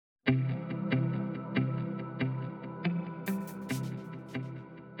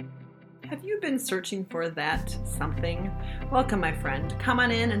been searching for that something? Welcome, my friend. Come on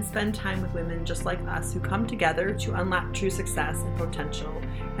in and spend time with women just like us who come together to unlock true success and potential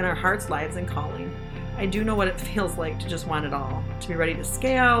in our hearts, lives, and calling. I do know what it feels like to just want it all, to be ready to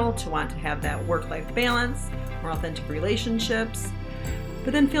scale, to want to have that work-life balance, more authentic relationships,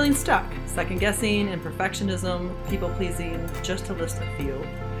 but then feeling stuck, second-guessing, and perfectionism, people-pleasing, just to list a few.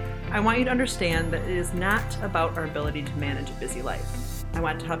 I want you to understand that it is not about our ability to manage a busy life. I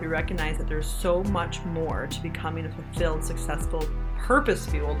want to help you recognize that there's so much more to becoming a fulfilled, successful,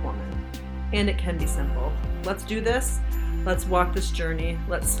 purpose-fueled woman. And it can be simple. Let's do this. Let's walk this journey.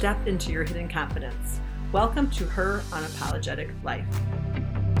 Let's step into your hidden confidence. Welcome to Her Unapologetic Life.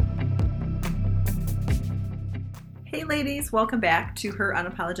 Hey ladies, welcome back to Her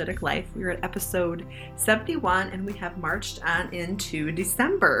Unapologetic Life. We're at episode 71 and we have marched on into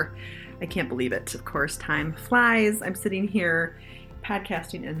December. I can't believe it. Of course, time flies. I'm sitting here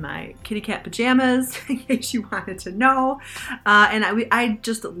podcasting in my kitty cat pajamas, in case you wanted to know. And I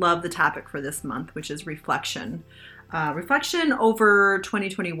just love the topic for this month, which is reflection. Reflection over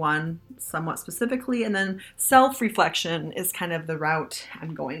 2021, somewhat specifically, and then self-reflection is kind of the route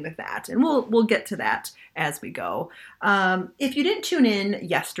I'm going with that. And we'll get to that as we go. If you didn't tune in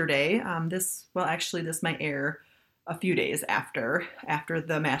yesterday, this might air a few days after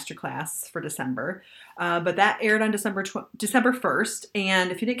the masterclass for December. But that aired on December 1st.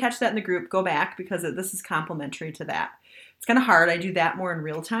 And if you didn't catch that in the group, go back because this is complimentary to that. It's kind of hard. I do that more in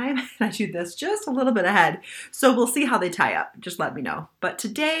real time, and I do this just a little bit ahead. So we'll see how they tie up. Just let me know. But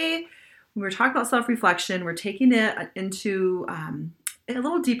today, when we're talking about self-reflection, we're taking it into a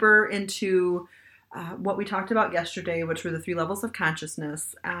little deeper into what we talked about yesterday, which were the 3 levels of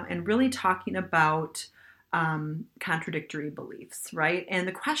consciousness, and really talking about contradictory beliefs, right? And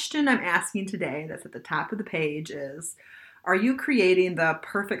the question I'm asking today that's at the top of the page is, are you creating the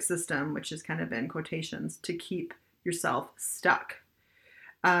perfect system, which is kind of in quotations, to keep yourself stuck?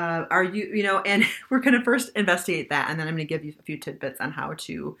 Are you, and we're going to first investigate that, and then I'm going to give you a few tidbits on how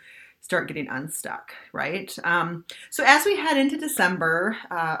to start getting unstuck, right? So as we head into December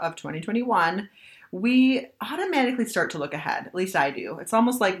of 2021, we automatically start to look ahead. At least I do. It's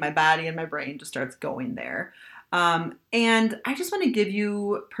almost like my body and my brain just starts going there. And I just want to give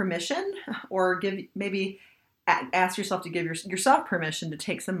you permission, or ask yourself to give yourself permission to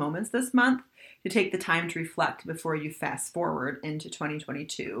take some moments this month to take the time to reflect before you fast forward into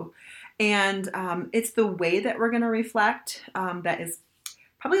 2022. And it's the way that we're going to reflect that is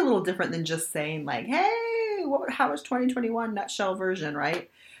probably a little different than just saying like, hey, how was 2021 nutshell version, right?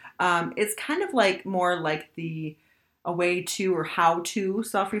 It's kind of like more like a way to or how to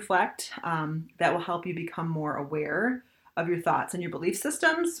self-reflect that will help you become more aware of your thoughts and your belief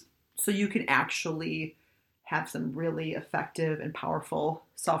systems so you can actually have some really effective and powerful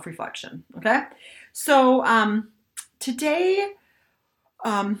self-reflection. Okay. So, today,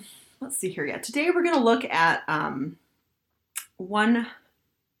 let's see here. Yeah. Today we're going to look at,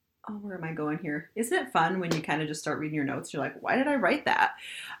 where am I going here? Isn't it fun when you kind of just start reading your notes? You're like, why did I write that?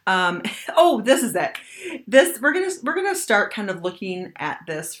 This is it. We're going to start kind of looking at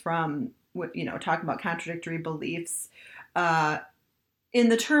this from, talking about contradictory beliefs, in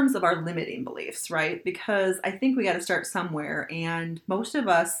the terms of our limiting beliefs, right? Because I think we got to start somewhere, and most of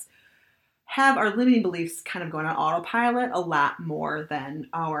us have our limiting beliefs kind of going on autopilot a lot more than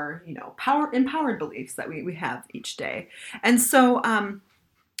our, empowered beliefs that we have each day. And so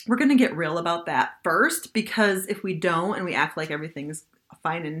we're going to get real about that first, because if we don't and we act like everything's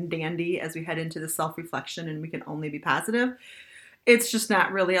fine and dandy as we head into the self-reflection and we can only be positive, it's just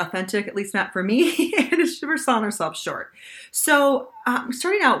not really authentic, at least not for me, and we're selling ourselves short. So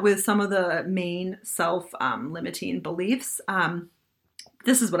starting out with some of the main self-limiting beliefs,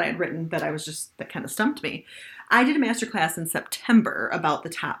 this is what I had written that kind of stumped me. I did a masterclass in September about the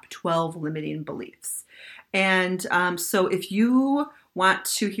top 12 limiting beliefs. And so if you want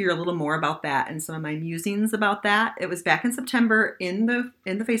to hear a little more about that and some of my musings about that, it was back in September in the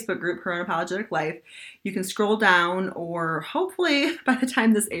Facebook group, Her Unapologetic Life. You can scroll down, or hopefully by the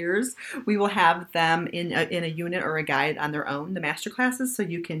time this airs, we will have them in a unit or a guide on their own, the masterclasses, so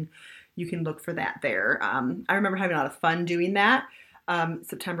you can look for that there. I remember having a lot of fun doing that.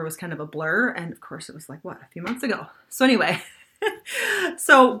 September was kind of a blur, and of course it was like, a few months ago. So anyway,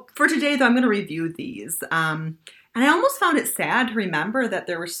 so for today though, I'm going to review these. And I almost found it sad to remember that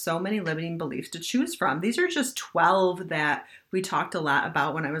there were so many limiting beliefs to choose from. These are just 12 that we talked a lot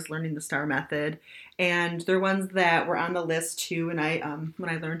about when I was learning the STAR method. And they're ones that were on the list too when I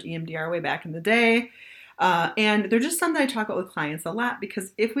learned EMDR way back in the day. And they're just something I talk about with clients a lot,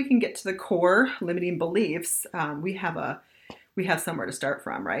 because if we can get to the core limiting beliefs, we have somewhere to start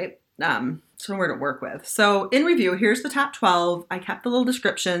from, right? somewhere to work with. So in review, here's the top 12. I kept the little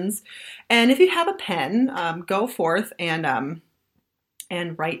descriptions. And if you have a pen, go forth and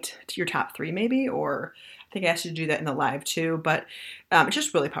write to your top 3 maybe, or I think I asked you to do that in the live too, but it's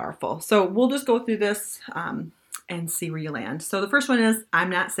just really powerful. So we'll just go through this and see where you land. So the first one is, I'm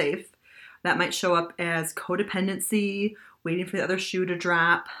not safe. That might show up as codependency, waiting for the other shoe to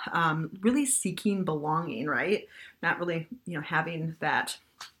drop, really seeking belonging, right? Not really, having that.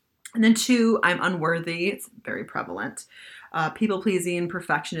 And then 2, I'm unworthy. It's very prevalent. People-pleasing,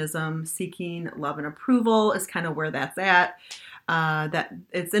 perfectionism, seeking love and approval is kind of where that's at. That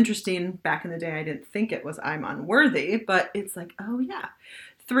it's interesting. Back in the day, I didn't think it was I'm unworthy, but it's like, oh yeah.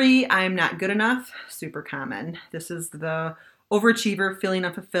 3, I'm not good enough. Super common. This is the overachiever, feeling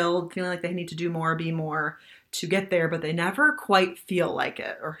unfulfilled, feeling like they need to do more, be more to get there, but they never quite feel like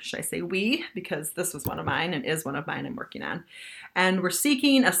it. Or should I say we, because this was one of mine and is one of mine I'm working on. And we're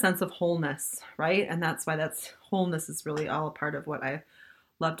seeking a sense of wholeness, right? And that's why wholeness is really all a part of what I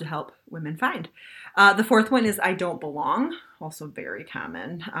love to help women find. The 4th one is I don't belong. Also very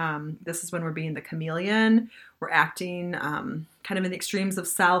common. This is when we're being the chameleon. We're acting kind of in the extremes of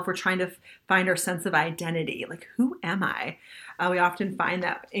self. We're trying to find our sense of identity. Like, who am I? We often find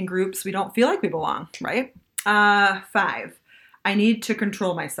that in groups we don't feel like we belong, right? 5, I need to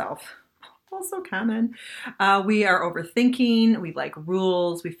control myself. Also common. We are overthinking. We like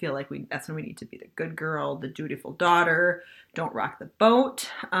rules. We feel like that's when we need to be the good girl, the dutiful daughter. Don't rock the boat.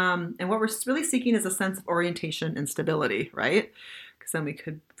 And what we're really seeking is a sense of orientation and stability, right? Because then we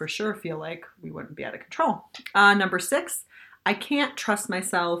could for sure feel like we wouldn't be out of control. Number 6, I can't trust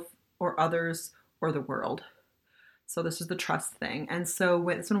myself or others or the world. So this is the trust thing. And so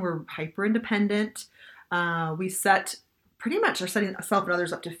it's when we're hyper independent. We pretty much are setting ourselves and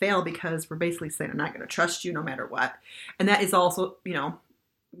others up to fail because we're basically saying, I'm not going to trust you no matter what. And that is also,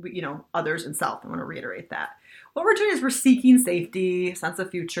 others and self. I want to reiterate that. What we're doing is we're seeking safety, sense of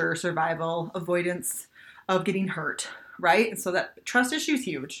future, survival, avoidance of getting hurt, right? And so that trust issue is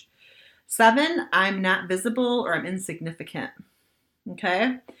huge. 7, I'm not visible or I'm insignificant.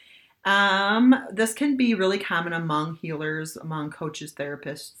 Okay. This can be really common among healers, among coaches,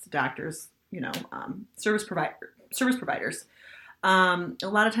 therapists, doctors, service providers. A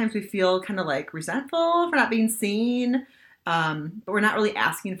lot of times we feel kind of like resentful for not being seen, but we're not really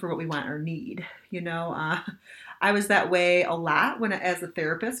asking for what we want or need. I was that way a lot as a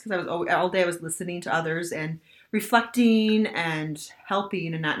therapist, because all day I was listening to others and reflecting and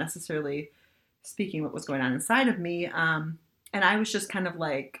helping and not necessarily speaking what was going on inside of me. And I was just kind of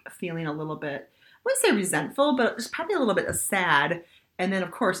like feeling a little bit, I wouldn't say resentful, but just probably a little bit of sad. And then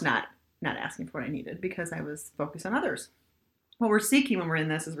of course not asking for what I needed because I was focused on others. What we're seeking when we're in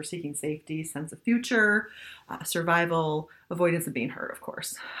this is we're seeking safety, sense of future, survival, avoidance of being hurt, of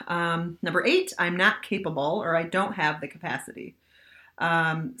course. Number 8, I'm not capable or I don't have the capacity.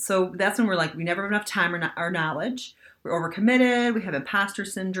 So that's when we're like, we never have enough time or knowledge. We're overcommitted. We have imposter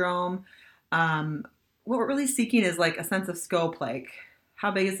syndrome. What we're really seeking is like a sense of scope, like how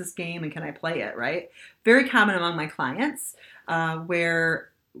big is this game and can I play it, right? Very common among my clients where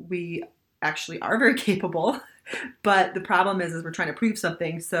we actually are very capable, but the problem is we're trying to prove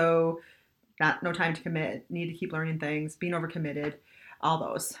something. So no time to commit, need to keep learning things, being overcommitted, all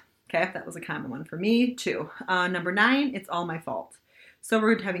those. Okay, that was a common one for me too. Number 9, it's all my fault. So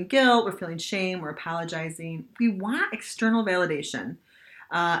we're having guilt, we're feeling shame, we're apologizing. We want external validation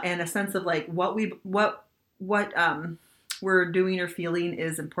and a sense of like what we're doing or feeling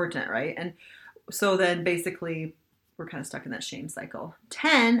is important, right? And so then basically we're kind of stuck in that shame cycle.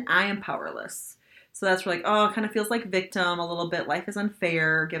 10, I am powerless. So that's where like, it kind of feels like victim a little bit. Life is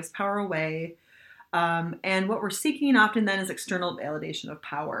unfair, gives power away. And what we're seeking often then is external validation of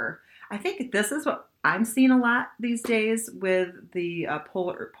power. I think this is what I'm seeing a lot these days with the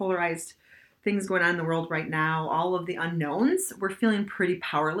polarized things going on in the world right now. All of the unknowns, we're feeling pretty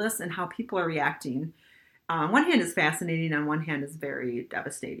powerless and how people are reacting. On one hand is fascinating, on one hand is very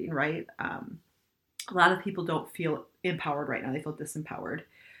devastating, right? A lot of people don't feel empowered right now. They feel disempowered.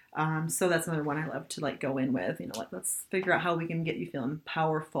 So that's another one I love to like go in with, let's figure out how we can get you feeling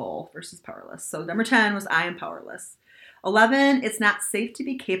powerful versus powerless. So number 10 was I am powerless. 11, it's not safe to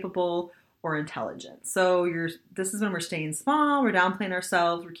be capable or intelligent. So this is when we're staying small, we're downplaying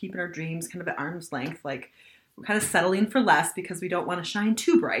ourselves, we're keeping our dreams kind of at arm's length, like we're kind of settling for less because we don't want to shine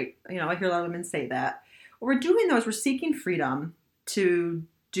too bright. I hear a lot of women say that. What we're doing though is we're seeking freedom to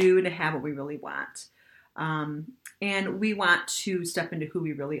do and to have what we really want. And we want to step into who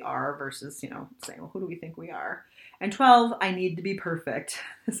we really are versus, saying, well, who do we think we are? And 12, I need to be perfect.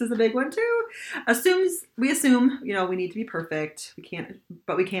 This is a big one too. We assume, we need to be perfect.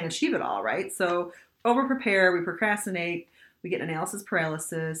 But we can't achieve it all, right? So over prepare, we procrastinate, we get analysis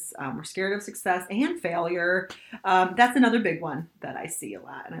paralysis, we're scared of success and failure. That's another big one that I see a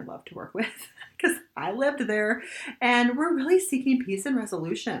lot and I love to work with because I lived there, and we're really seeking peace and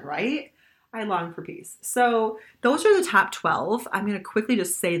resolution, right? I long for peace. So those are the top 12. I'm going to quickly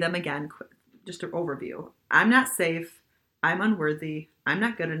just say them again, just an overview. I'm not safe. I'm unworthy. I'm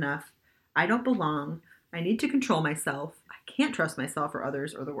not good enough. I don't belong. I need to control myself. I can't trust myself or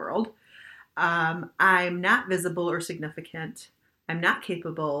others or the world. I'm not visible or significant. I'm not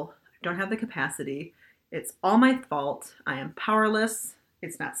capable. I don't have the capacity. It's all my fault. I am powerless.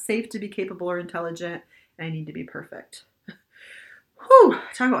 It's not safe to be capable or intelligent. And I need to be perfect. Whew,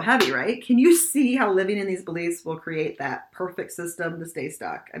 talk about heavy, right? Can you see how living in these beliefs will create that perfect system to stay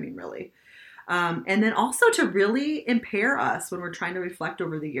stuck? I mean, really. And then also to really impair us when we're trying to reflect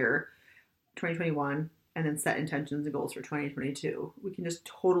over the year 2021 and then set intentions and goals for 2022. We can just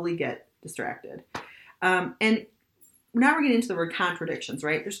totally get distracted. And now we're getting into the word contradictions,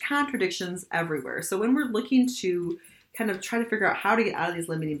 right? There's contradictions everywhere. So when we're looking to kind of try to figure out how to get out of these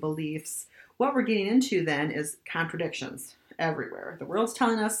limiting beliefs, what we're getting into then is contradictions everywhere. The world's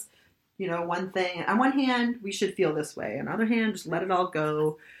telling us, one thing. On one hand, we should feel this way. On the other hand, just let it all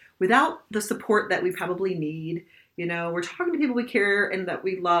go without the support that we probably need. We're talking to people we care and that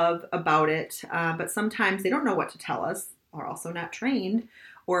we love about it, but sometimes they don't know what to tell us, are also not trained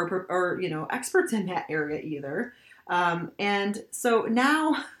or experts in that area either. And so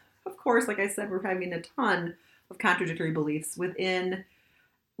now, of course, like I said, we're having a ton of contradictory beliefs within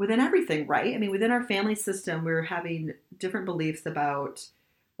everything, right? I mean, within our family system, we're having different beliefs about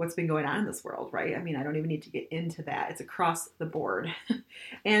what's been going on in this world, right? I mean, I don't even need to get into that. It's across the board.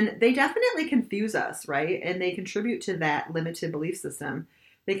 And they definitely confuse us, right? And they contribute to that limited belief system.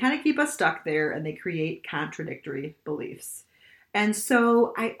 They kind of keep us stuck there and they create contradictory beliefs. And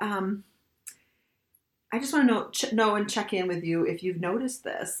so I just want to know and check in with you if you've noticed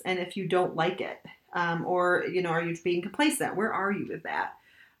this and if you don't like it. Or, are you being complacent? Where are you with that?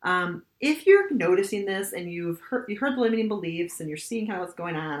 If you're noticing this and you heard the limiting beliefs and you're seeing kind of what's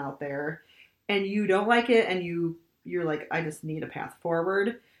going on out there and you don't like it and you're like, I just need a path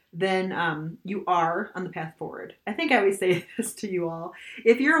forward, then you are on the path forward. I think I always say this to you all.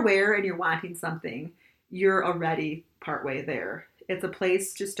 If you're aware and you're wanting something, you're already partway there. It's a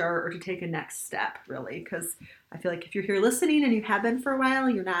place to start or to take a next step, really, because I feel like if you're here listening and you have been for a while,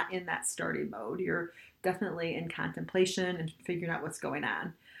 you're not in that starting mode. You're definitely in contemplation and figuring out what's going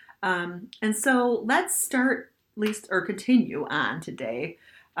on. And so let's start continue on today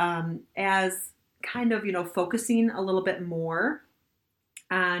as kind of, focusing a little bit more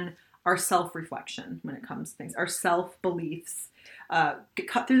on our self-reflection when it comes to things, our self-beliefs,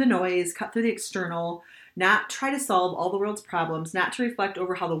 cut through the noise, cut through the external, not try to solve all the world's problems, not to reflect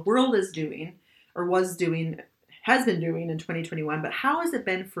over how the world is doing or has been doing in 2021, but how has it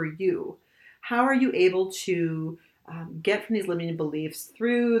been for you? How are you able to get from these limiting beliefs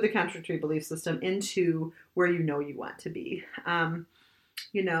through the contradictory belief system into where you want to be? And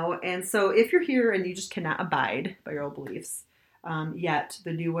so if you're here and you just cannot abide by your old beliefs, yet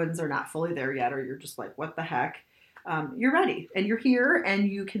the new ones are not fully there yet, or you're just like, what the heck? You're ready and you're here and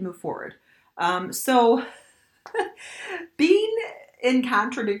you can move forward. So being in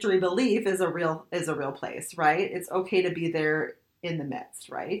contradictory belief is a real place, right? It's okay to be there in the midst,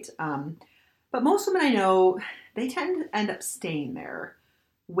 right? But most women I know, they tend to end up staying there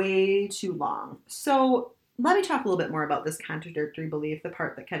way too long. So let me talk a little bit more about this contradictory belief, the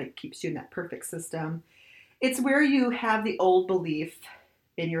part that kind of keeps you in that perfect system. It's where you have the old belief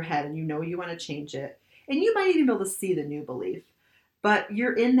in your head and you want to change it. And you might even be able to see the new belief, but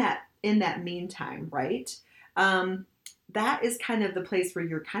you're in that meantime, right? That is kind of the place where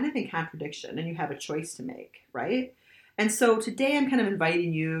you're kind of in contradiction and you have a choice to make, right? And so today I'm kind of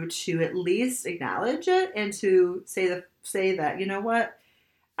inviting you to at least acknowledge it and to say that, you know what,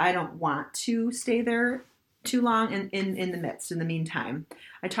 I don't want to stay there too long in the midst, in the meantime.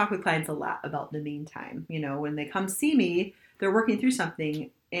 I talk with clients a lot about the meantime. When they come see me, they're working through something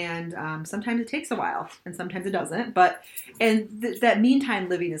and sometimes it takes a while and sometimes it doesn't. That meantime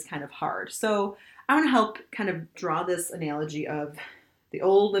living is kind of hard. So I want to help kind of draw this analogy of the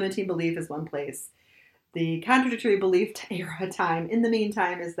old limiting belief is one place. The contradictory belief era time in the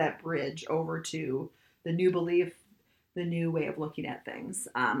meantime is that bridge over to the new belief, the new way of looking at things.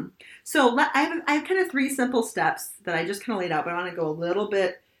 So I have kind of 3 simple steps that I just kind of laid out, but I want to go a little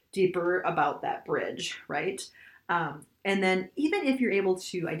bit deeper about that bridge, right? And then even if you're able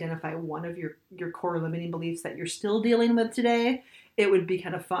to identify one of your core limiting beliefs that you're still dealing with today, it would be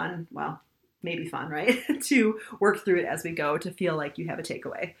kind of fun. Well, maybe fun, right? To work through it as we go to feel like you have a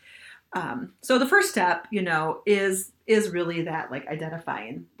takeaway. So the first step, is really that, like,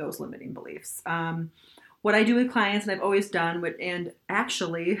 identifying those limiting beliefs. What I do with clients, and I've always done, and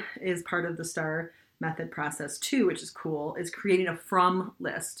actually is part of the STAR method process too, which is cool, is creating a from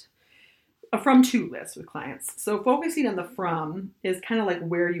list. A from to list with clients. So focusing on the from is kind of like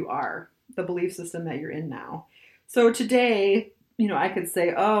where you are, the belief system that you're in now. So today, I could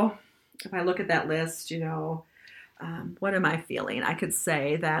say, oh, if I look at that list, what am I feeling? I could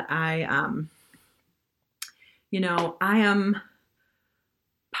say that I am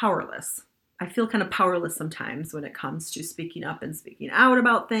powerless. I feel kind of powerless sometimes when it comes to speaking up and speaking out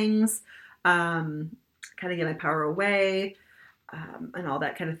about things, kind of get my power away. And all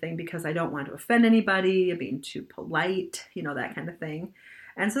that kind of thing, because I don't want to offend anybody, being too polite, that kind of thing.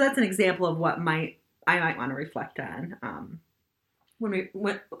 And so that's an example of what I might want to reflect on when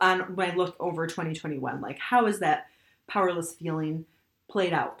I look over 2021. Like, how is that powerless feeling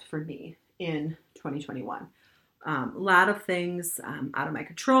played out for me in 2021? A lot of things out of my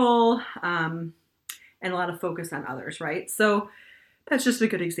control, and a lot of focus on others, right? So that's just a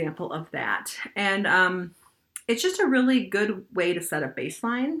good example of that. And it's just a really good way to set a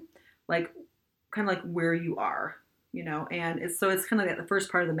baseline, like kind of like where you are, and it's kind of like the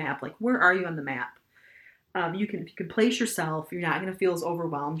first part of the map, like where are you on the map? If you can place yourself, you're not going to feel as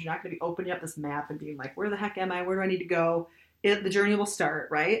overwhelmed. You're not going to be opening up this map and being like, where the heck am I? Where do I need to go? The journey will start,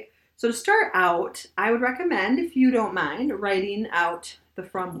 right? So to start out, I would recommend, if you don't mind, writing out the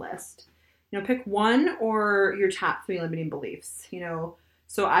from list. Pick one or your top 3 limiting beliefs.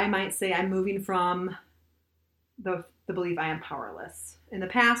 So I might say I'm moving from the belief I am powerless. In the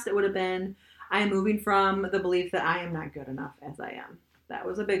past, it would have been I am moving from the belief that I am not good enough as I am. That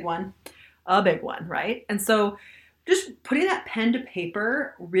was a big one, right? And so just putting that pen to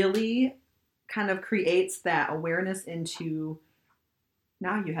paper really kind of creates that awareness into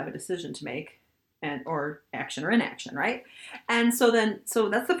now you have a decision to make, or action or inaction, right? And so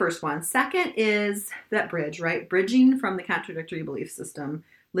that's the first one. Second is that bridge, right? Bridging from the contradictory belief system,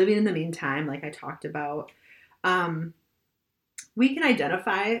 living in the meantime, like I talked about. We can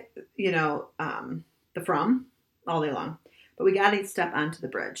identify, the from all day long, but we got to step onto the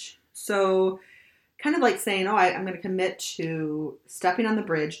bridge. So kind of like saying, I'm going to commit to stepping on the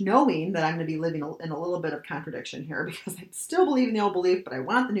bridge, knowing that I'm going to be living in a little bit of contradiction here because I still believe in the old belief, but I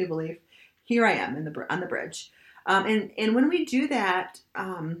want the new belief. Here I am on the bridge. And when we do that,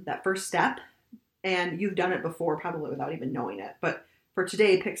 that first step, and you've done it before, probably without even knowing it, but for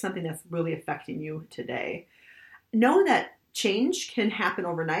today, pick something that's really affecting you today. Know that change can happen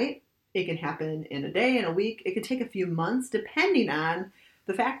overnight. It can happen in a day, in a week. It could take a few months, depending on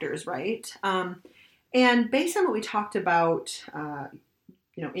the factors, right? And based on what we talked about,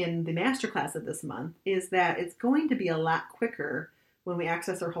 in the masterclass of this month, is that it's going to be a lot quicker when we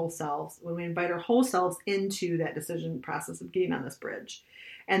access our whole selves, when we invite our whole selves into that decision process of getting on this bridge.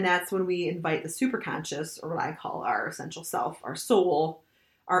 And that's when we invite the superconscious, or what I call our essential self, our soul,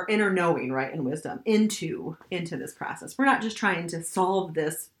 our inner knowing, right, and wisdom into this process. We're not just trying to solve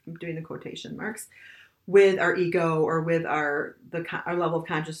this, I'm doing the quotation marks, with our ego or with our level of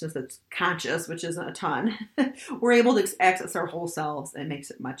consciousness that's conscious, which isn't a ton. We're able to access our whole selves, and it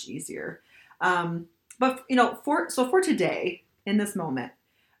makes it much easier. But for today, in this moment,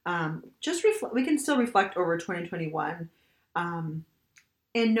 just reflect. We can still reflect over 2021, and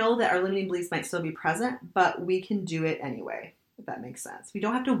know that our limiting beliefs might still be present, but we can do it anyway. If that makes sense. We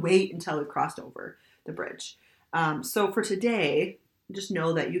don't have to wait until we've crossed over the bridge. So for today, just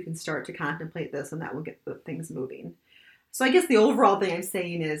know that you can start to contemplate this, and that will get the things moving. So I guess the overall thing I'm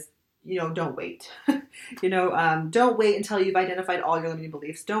saying is, don't wait. Don't wait until you've identified all your limiting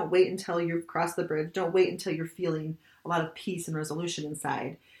beliefs. Don't wait until you've crossed the bridge. Don't wait until you're feeling a lot of peace and resolution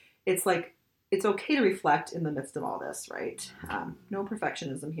inside. It's like, it's okay to reflect in the midst of all this, right? No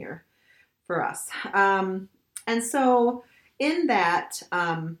perfectionism here for us. And so in that,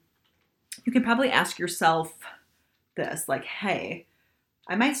 you can probably ask yourself this, like, hey,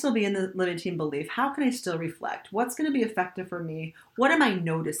 I might still be in the limiting belief. How can I still reflect? What's going to be effective for me? What am I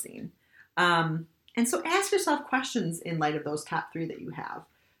noticing? And so ask yourself questions in light of those top 3 that you have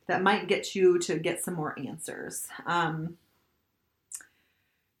that might get you to get some more answers. And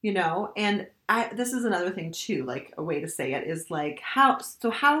this is another thing too, like a way to say it is like, how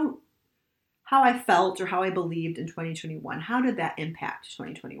I felt or how I believed in 2021, how did that impact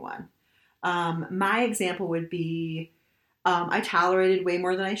 2021? My example would be, I tolerated way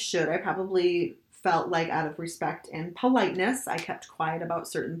more than I should. I probably felt like out of respect and politeness, I kept quiet about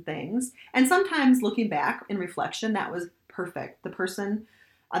certain things. And sometimes looking back in reflection, that was perfect. The person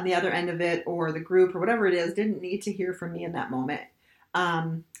on the other end of it or the group or whatever it is didn't need to hear from me in that moment.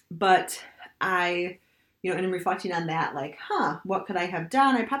 But I, in reflecting on that, like, what could I have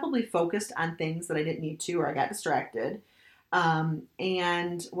done? I probably focused on things that I didn't need to, or I got distracted.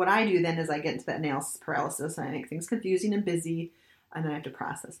 And what I do then is I get into that analysis paralysis and I make things confusing and busy, and then I have to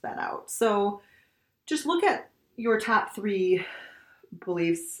process that out. So just look at your top 3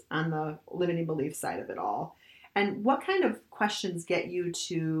 beliefs on the limiting belief side of it all. And what kind of questions get you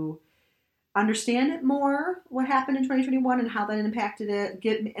to understand it more, what happened in 2021 and how that impacted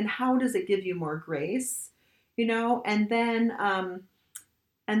it, and how does it give you more grace, and then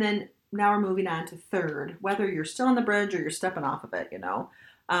now we're moving on to 3rd, whether you're still on the bridge or you're stepping off of it,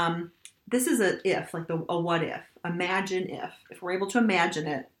 this is a if, like a what if. Imagine if we're able to imagine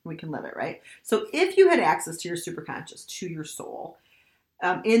it, we can live it, right? So if you had access to your superconscious, to your soul,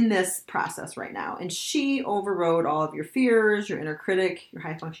 in this process right now, and she overrode all of your fears, your inner critic, your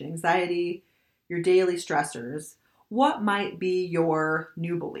high function anxiety, your daily stressors, what might be your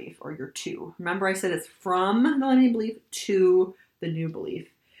new belief or your 2? Remember I said it's from the limiting belief to the new belief.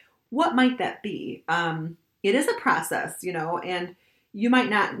 What might that be? It is a process, and you might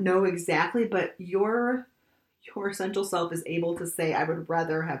not know exactly, but your essential self is able to say, I would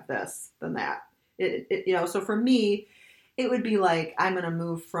rather have this than that. So for me, it would be like, I'm going to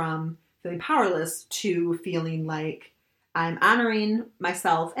move from feeling powerless to feeling like I'm honoring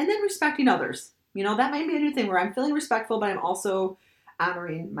myself and then respecting others. That might be a new thing where I'm feeling respectful, but I'm also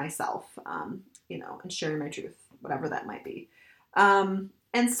honoring myself, and sharing my truth, whatever that might be.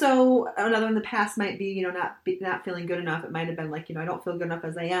 And so another in the past might be, not feeling good enough. It might have been like, I don't feel good enough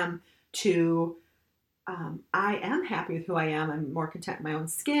as I am, to I am happy with who I am. I'm more content in my own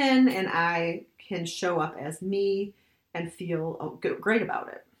skin, and I can show up as me and feel great about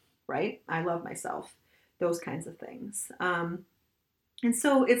it, right? I love myself, those kinds of things. And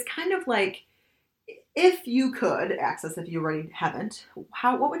so it's kind of like, if you could access, if you already haven't,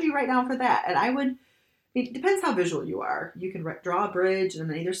 what would you write down for that? And it depends how visual you are. You can draw a bridge, and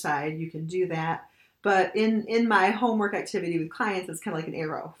on either side, you can do that. But in my homework activity with clients, it's kind of like an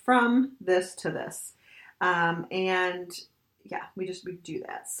arrow from this to this. And yeah, we do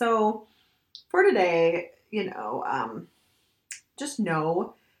that. So for today, just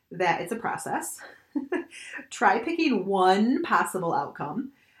know that it's a process. Try picking one possible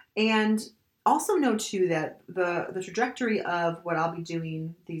outcome, and also know too that the trajectory of what I'll be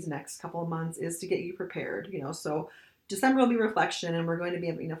doing these next couple of months is to get you prepared. So December will be reflection, and we're going to be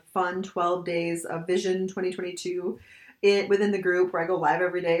having a fun 12 days of Vision 2022 within the group, where I go live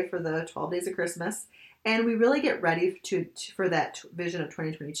every day for the 12 days of Christmas. And we really get ready for that vision of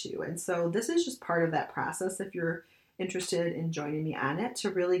 2022. And so this is just part of that process, if you're interested in joining me on it,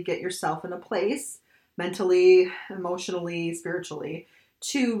 to really get yourself in a place mentally, emotionally, spiritually,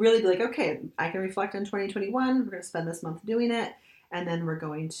 to really be like, okay, I can reflect on 2021. We're going to spend this month doing it, and then we're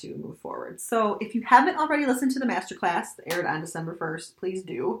going to move forward. So if you haven't already listened to the masterclass that aired on December 1st, please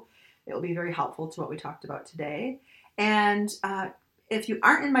do. It will be very helpful to what we talked about today. And if you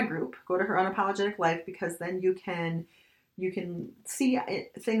aren't in my group, go to Her Unapologetic Life, because then you can see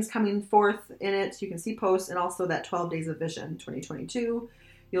things coming forth in it. You can see posts, and also that 12 Days of Vision 2022.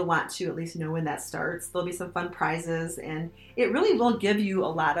 You'll want to at least know when that starts. There'll be some fun prizes, and it really will give you a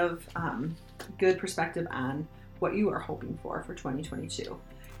lot of good perspective on what you are hoping for 2022.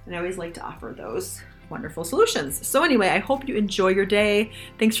 And I always like to offer those wonderful solutions. So anyway, I hope you enjoy your day.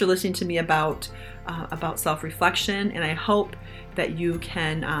 Thanks for listening to me about self-reflection, and I hope that you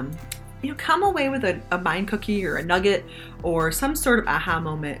can come away with a mind cookie or a nugget or some sort of aha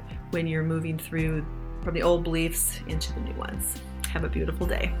moment when you're moving through from the old beliefs into the new ones. Have a beautiful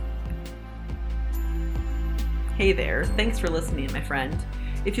day. Hey there. Thanks for listening, my friend.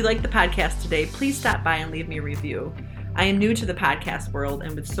 If you like the podcast today, please stop by and leave me a review. I am new to the podcast world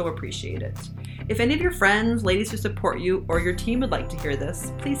and would so appreciate it. If any of your friends, ladies who support you, or your team would like to hear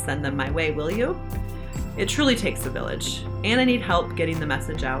this, please send them my way, will you? It truly takes a village, and I need help getting the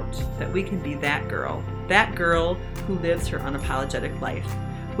message out that we can be that girl who lives her unapologetic life.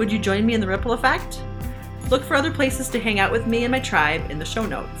 Would you join me in the ripple effect? Look for other places to hang out with me and my tribe in the show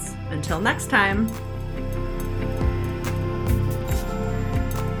notes. Until next time.